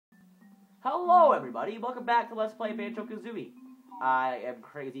Hello everybody, welcome back to Let's Play Banjo-Kazooie. I am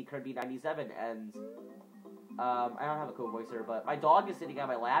Crazy Kirby97 and I don't have a co-voicer, but my dog is sitting on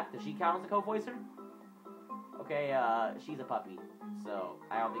my lap. Does she count as a co-voicer? Okay, she's a puppy, so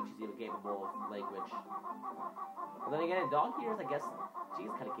I don't think she's even capable of language. But then again, dog ears, I guess she's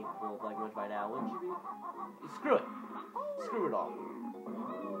kind of capable of language by now, wouldn't she be? Screw it. Screw it all.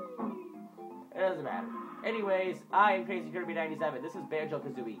 It doesn't matter. Anyways, I am Crazy Kirby97. This is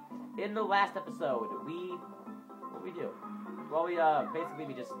Banjo-Kazooie. In the last episode, what did we do? Well, basically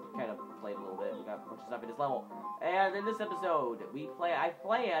we just kind of played a little bit. We got a bunch of stuff in this level. And in this episode, I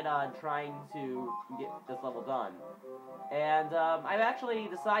plan on trying to get this level done. And, I've actually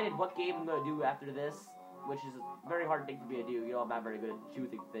decided what game I'm going to do after this, which is a very hard thing for me to do. You know, I'm not very good at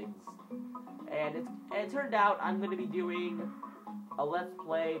choosing things. And it turned out I'm going to be doing a Let's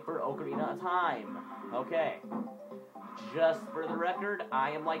Play for Ocarina of Time. Okay. Just for the record,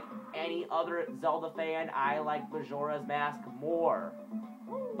 I am like any other Zelda fan. I like Majora's Mask more.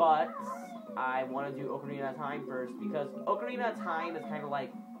 But I want to do Ocarina of Time first because Ocarina of Time is kind of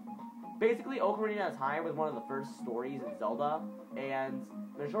like... Basically, Ocarina of Time was one of the first stories in Zelda, and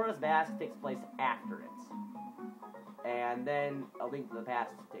Majora's Mask takes place after it. And then A Link to the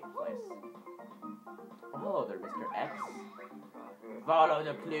Past takes place. Oh, hello there, Mr. X. Follow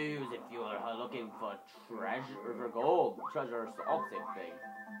the clues if you are looking for treasure or for gold. Treasure is all the same thing.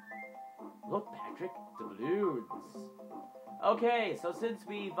 Look, Patrick, doubloons. Okay, so since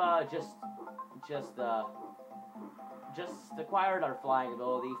we've just acquired our flying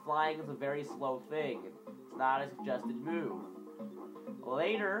ability, flying is a very slow thing. It's not a suggested move.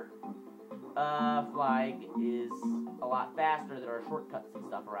 Later, flying is a lot faster. There are shortcuts and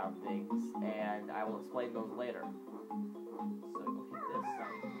stuff around things, and I will explain those later.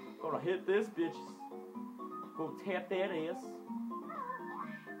 Gonna hit this, bitches. Go tap that ass.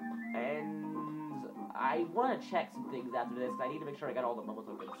 And I want to check some things after this. I need to make sure I got all the bubble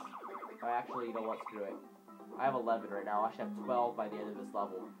tokens. Actually, you know what? Screw it. I have 11 right now. I should have 12 by the end of this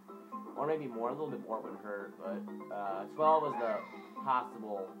level. Or maybe more. A little bit more wouldn't hurt. But 12 is the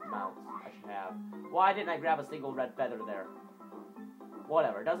possible amount I should have. Why didn't I grab a single red feather there?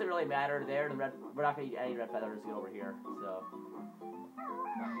 Whatever. It doesn't really matter. We're not going to eat any red feathers to get over here. So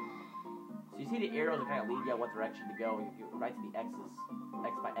you see the arrows that kind of lead you on what direction to go. You go right to the X's.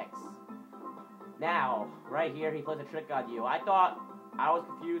 X by X. Now, right here, he plays a trick on you. I thought I was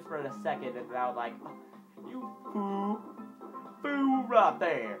confused for a second, and I was like, you fool. Fool right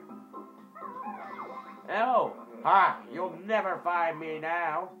there. Oh, ha, you'll never find me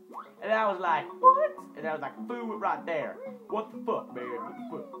now. And I was like, what? And I was like, fool right there. What the fuck, man? What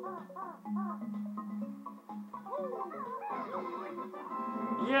the fuck?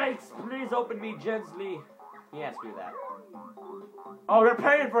 Yikes, please open me gently. Yeah, screw that. Oh, they're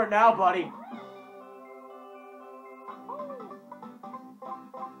paying for it now, buddy.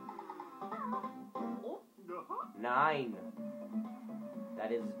 Nine.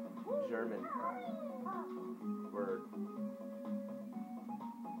 That is German word.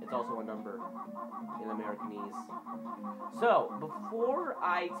 It's also a number in Americanese. So, before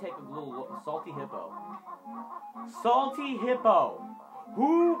I take a little look, Salty Hippo. Salty Hippo.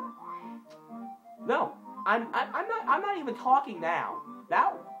 Who? No, I'm not even talking now.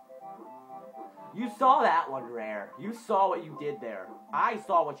 You saw that one, Rare. You saw what you did there. I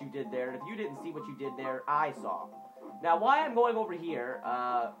saw what you did there, and if you didn't see what you did there, I saw. Now, why I'm going over here,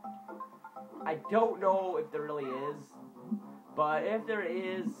 I don't know if there really is, but if there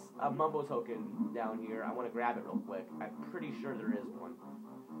is a Mumbo token down here, I want to grab it real quick. I'm pretty sure there is one.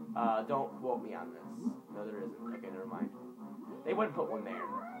 Don't quote me on this. No, there isn't. Okay, never mind. They wouldn't put one there.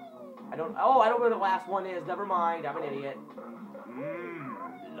 I don't know where the last one is. Never mind. I'm an idiot.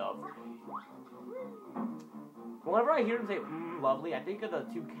 Lovely. Whenever I hear them say, lovely, I think of the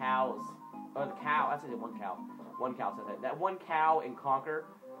two cows. Or the cow. I said one cow. One cow says that. That one cow in Conquer,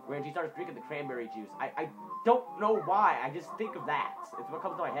 when she starts drinking the cranberry juice. I don't know why. I just think of that. It's what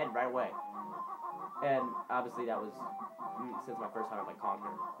comes to my head right away. And obviously that was since my first time I played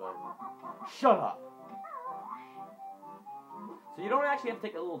Conquer. But shut up. So you don't actually have to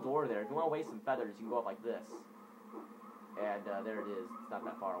take a little door there. If you want to waste some feathers, you can go up like this. And there it is. It's not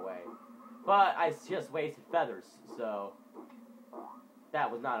that far away. But I just wasted feathers, so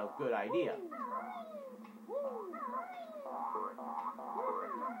that was not a good idea.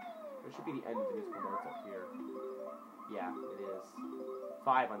 There should be the end of the musical notes up here. Yeah, it is.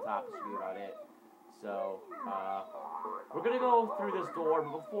 5 on top should be about it. So, we're gonna go through this door,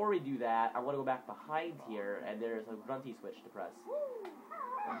 but before we do that, I want to go back behind here, and there's a grunty switch to press.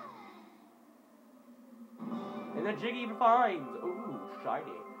 And then Jiggy finds, ooh,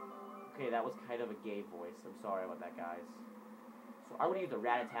 shiny. Okay, that was kind of a gay voice. I'm sorry about that, guys. So I'm gonna use the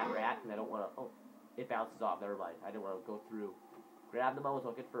rat-a-tat-rat, because I don't want to... Oh, it bounces off. Never mind. I didn't want to go through. Grab the Momo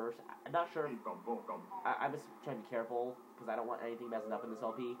token first. I'm not sure. I'm just trying to be careful, because I don't want anything messing up in this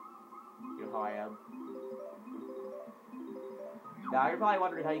LP. You know how I am. Now, you're probably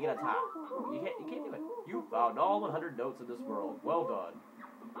wondering how you get on top. You can't do it. You found all 100 notes in this world. Well done.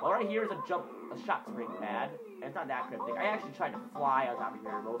 Well, right here is a shot spring pad, and it's not that cryptic. I actually tried to fly on top of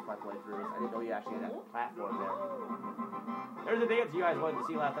here in most of my playthroughs. I didn't know you actually had that platform there. There's the dance you guys wanted to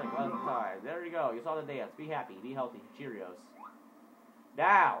see last time. There you go. You saw the dance. Be happy. Be healthy. Cheerios.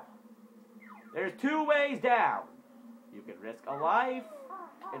 Now, there's 2 ways down. You can risk a life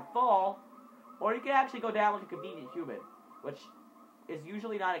and fall, or you can actually go down like a convenient human, which is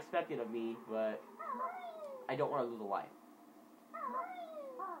usually not expected of me, but I don't want to lose a life.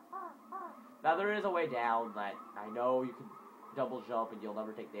 Now, there is a way down that I know you can double jump and you'll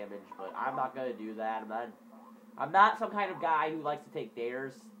never take damage, but I'm not going to do that. I'm not some kind of guy who likes to take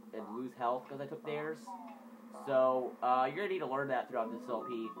dares and lose health because I took dares. So, you're going to need to learn that throughout this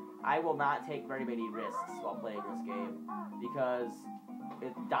LP. I will not take very many risks while playing this game, because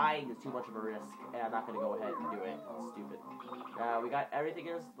dying is too much of a risk, and I'm not going to go ahead and do it. It's stupid. We got everything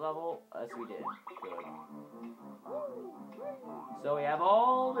in this level? Yes, we did. Good. So we have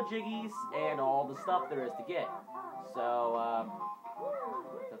all the jiggies and all the stuff there is to get. So,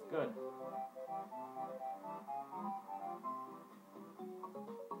 that's good.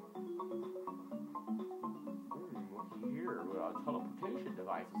 Look here, we got a teleportation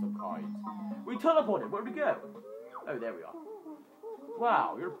device of some kind. We teleported, where'd we go? Oh, there we are.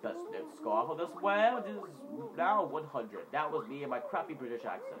 Wow, your best note scarf on this web is now 100. That was me and my crappy British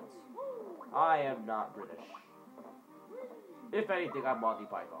accents. I am not British. If anything, I'm Monty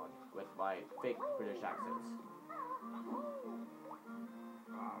Python with my fake British accents.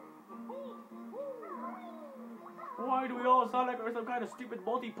 Why do we all sound like we're some kind of stupid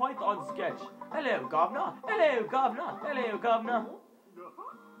Monty Python sketch? Hello, governor. Hello, governor. Hello, governor.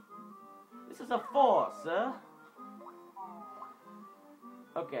 This is a 4, sir.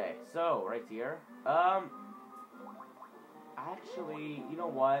 Okay, so, right here. Actually, you know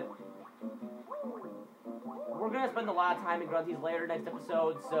what? We're gonna spend a lot of time in Grunty's Lair next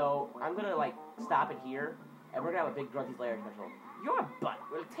episode, so I'm gonna, stop it here, and we're gonna have a big Grunty's Lair special. Your butt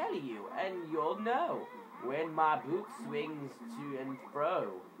will tell you, and you'll know, when my boot swings to and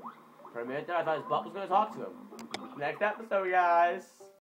fro. For a minute there, I thought his butt was gonna talk to him. Next episode, guys!